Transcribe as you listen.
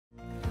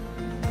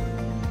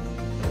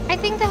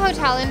think the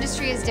hotel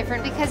industry is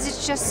different because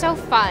it's just so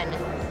fun.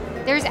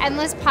 There's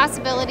endless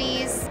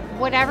possibilities.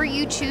 Whatever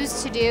you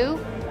choose to do,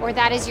 or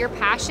that is your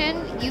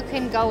passion, you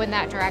can go in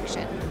that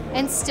direction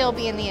and still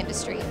be in the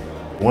industry.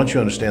 Once you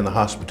understand the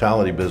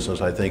hospitality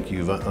business, I think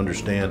you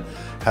understand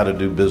how to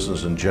do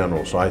business in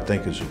general. So I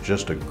think it's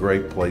just a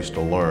great place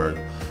to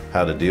learn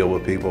how to deal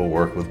with people,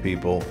 work with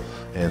people,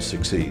 and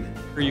succeed.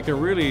 You can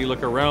really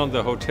look around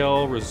the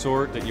hotel,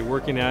 resort that you're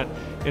working at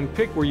and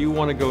pick where you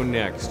want to go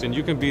next. And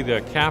you can be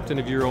the captain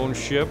of your own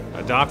ship,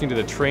 adopting to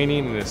the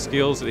training and the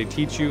skills that they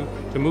teach you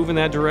to move in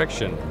that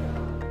direction.